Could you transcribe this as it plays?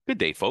Good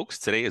day, folks.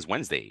 Today is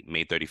Wednesday,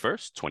 May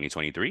 31st,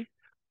 2023.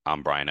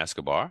 I'm Brian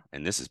Escobar,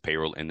 and this is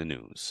Payroll in the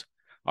News.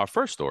 Our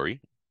first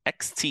story,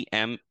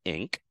 XTM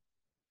Inc.,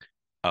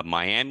 a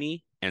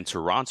Miami and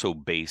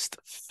Toronto-based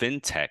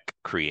fintech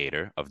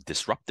creator of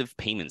disruptive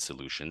payment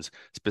solutions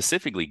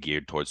specifically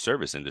geared towards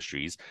service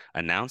industries,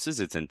 announces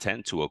its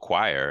intent to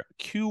acquire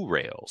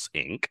QRails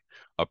Inc.,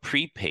 a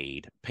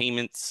prepaid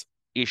payments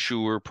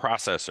issuer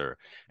processor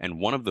and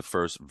one of the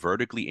first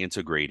vertically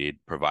integrated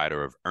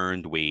provider of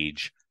earned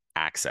wage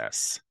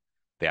access.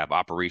 They have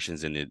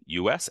operations in the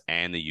US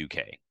and the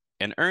UK.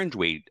 And earned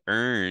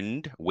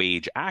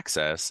wage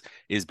access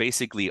is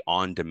basically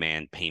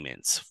on-demand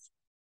payments.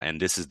 And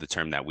this is the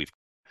term that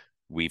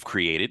we've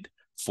created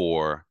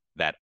for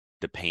that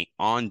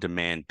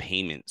on-demand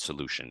payment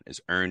solution is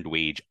earned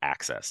wage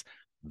access.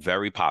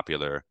 Very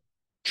popular,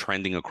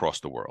 trending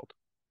across the world.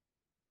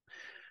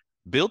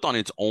 Built on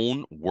its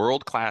own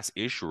world-class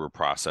issuer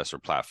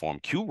processor platform,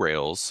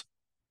 QRails,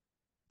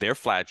 their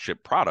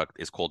flagship product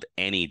is called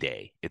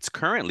AnyDay. It's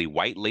currently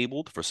white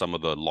labeled for some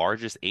of the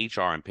largest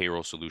HR and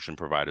payroll solution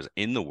providers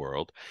in the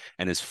world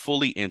and is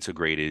fully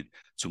integrated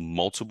to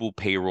multiple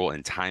payroll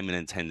and time and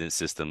attendance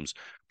systems,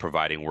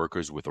 providing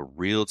workers with a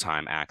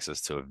real-time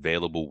access to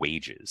available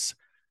wages.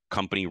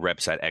 Company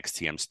reps at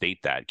XTM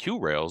state that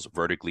QRails'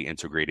 vertically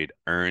integrated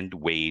earned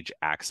wage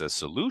access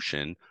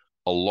solution,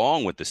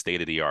 along with the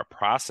state-of-the-art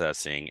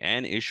processing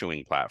and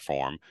issuing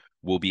platform,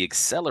 will be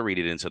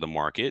accelerated into the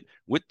market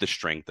with the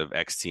strength of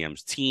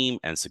XTM's team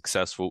and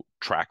successful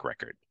track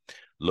record.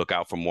 Look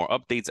out for more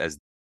updates as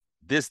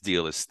this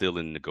deal is still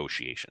in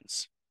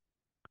negotiations.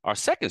 Our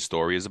second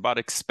story is about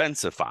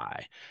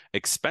Expensify.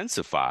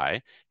 Expensify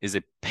is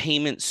a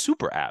payment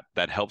super app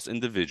that helps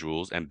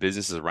individuals and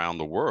businesses around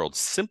the world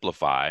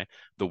simplify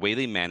the way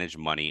they manage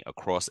money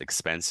across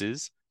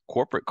expenses,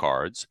 corporate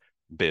cards,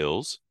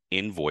 bills,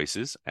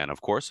 invoices, and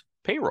of course,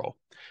 payroll.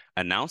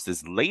 Announced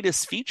its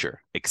latest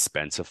feature,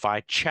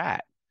 Expensify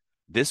Chat.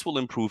 This will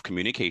improve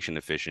communication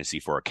efficiency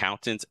for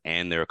accountants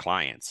and their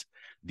clients.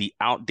 The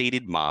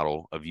outdated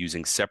model of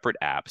using separate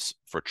apps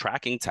for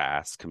tracking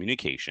tasks,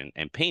 communication,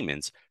 and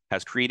payments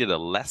has created a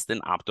less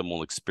than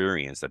optimal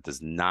experience that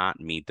does not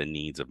meet the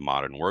needs of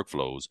modern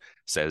workflows,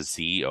 says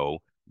CEO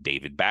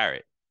David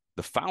Barrett,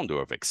 the founder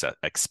of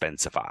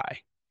Expensify.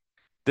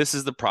 This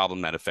is the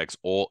problem that affects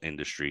all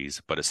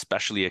industries, but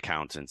especially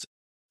accountants,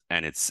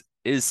 and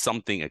is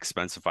something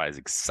Expensify is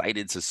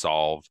excited to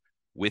solve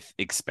with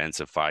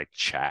Expensify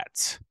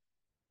Chat.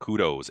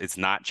 Kudos. It's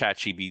not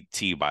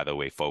ChatGPT, by the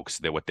way, folks.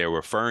 What they're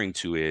referring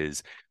to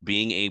is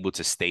being able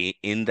to stay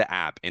in the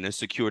app in a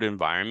secured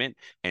environment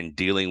and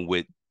dealing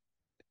with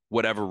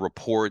whatever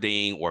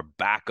reporting or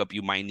backup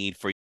you might need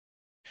for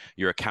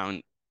your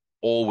account.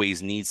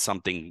 Always needs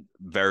something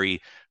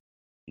very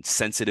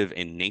sensitive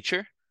in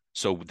nature.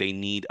 So they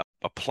need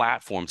a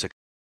platform to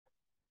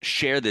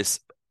share this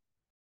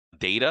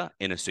data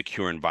in a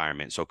secure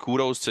environment. So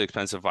kudos to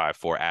Expensify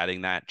for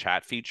adding that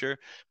chat feature.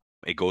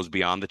 It goes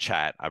beyond the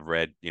chat. I've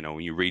read,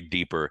 when you read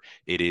deeper,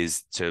 it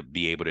is to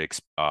be able to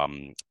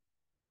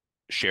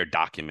share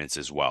documents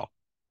as well.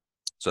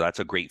 So that's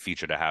a great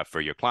feature to have for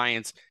your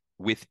clients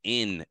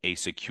within a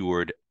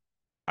secured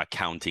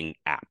accounting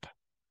app.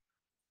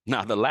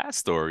 Now, the last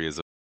story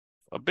is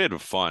a bit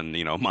of fun.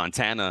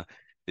 Montana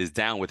is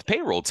down with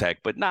payroll tech,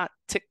 but not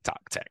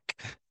TikTok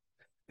tech.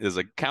 There's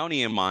a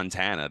county in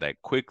Montana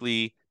that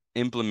quickly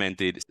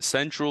implemented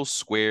Central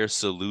Square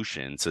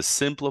solution to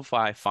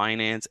simplify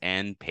finance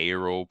and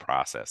payroll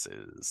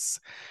processes.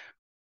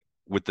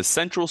 With the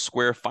Central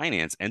Square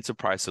Finance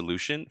Enterprise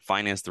solution,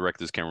 finance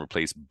directors can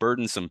replace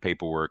burdensome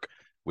paperwork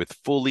with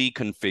fully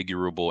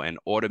configurable and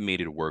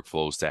automated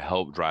workflows to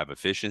help drive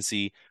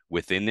efficiency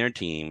within their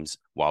teams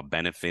while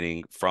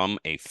benefiting from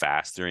a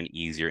faster and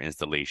easier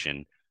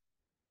installation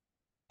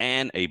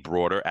and a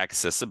broader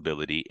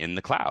accessibility in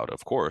the cloud,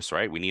 of course,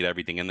 right? We need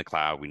everything in the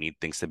cloud. We need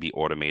things to be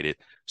automated.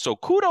 So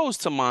kudos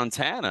to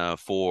Montana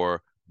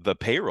for the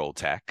payroll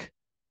tech,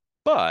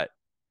 but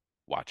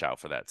watch out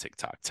for that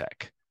TikTok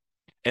tech.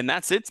 And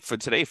that's it for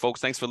today,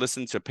 folks. Thanks for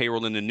listening to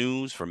Payroll in the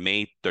News for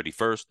May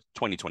 31st,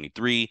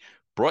 2023,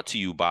 brought to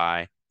you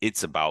by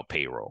It's About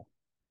Payroll.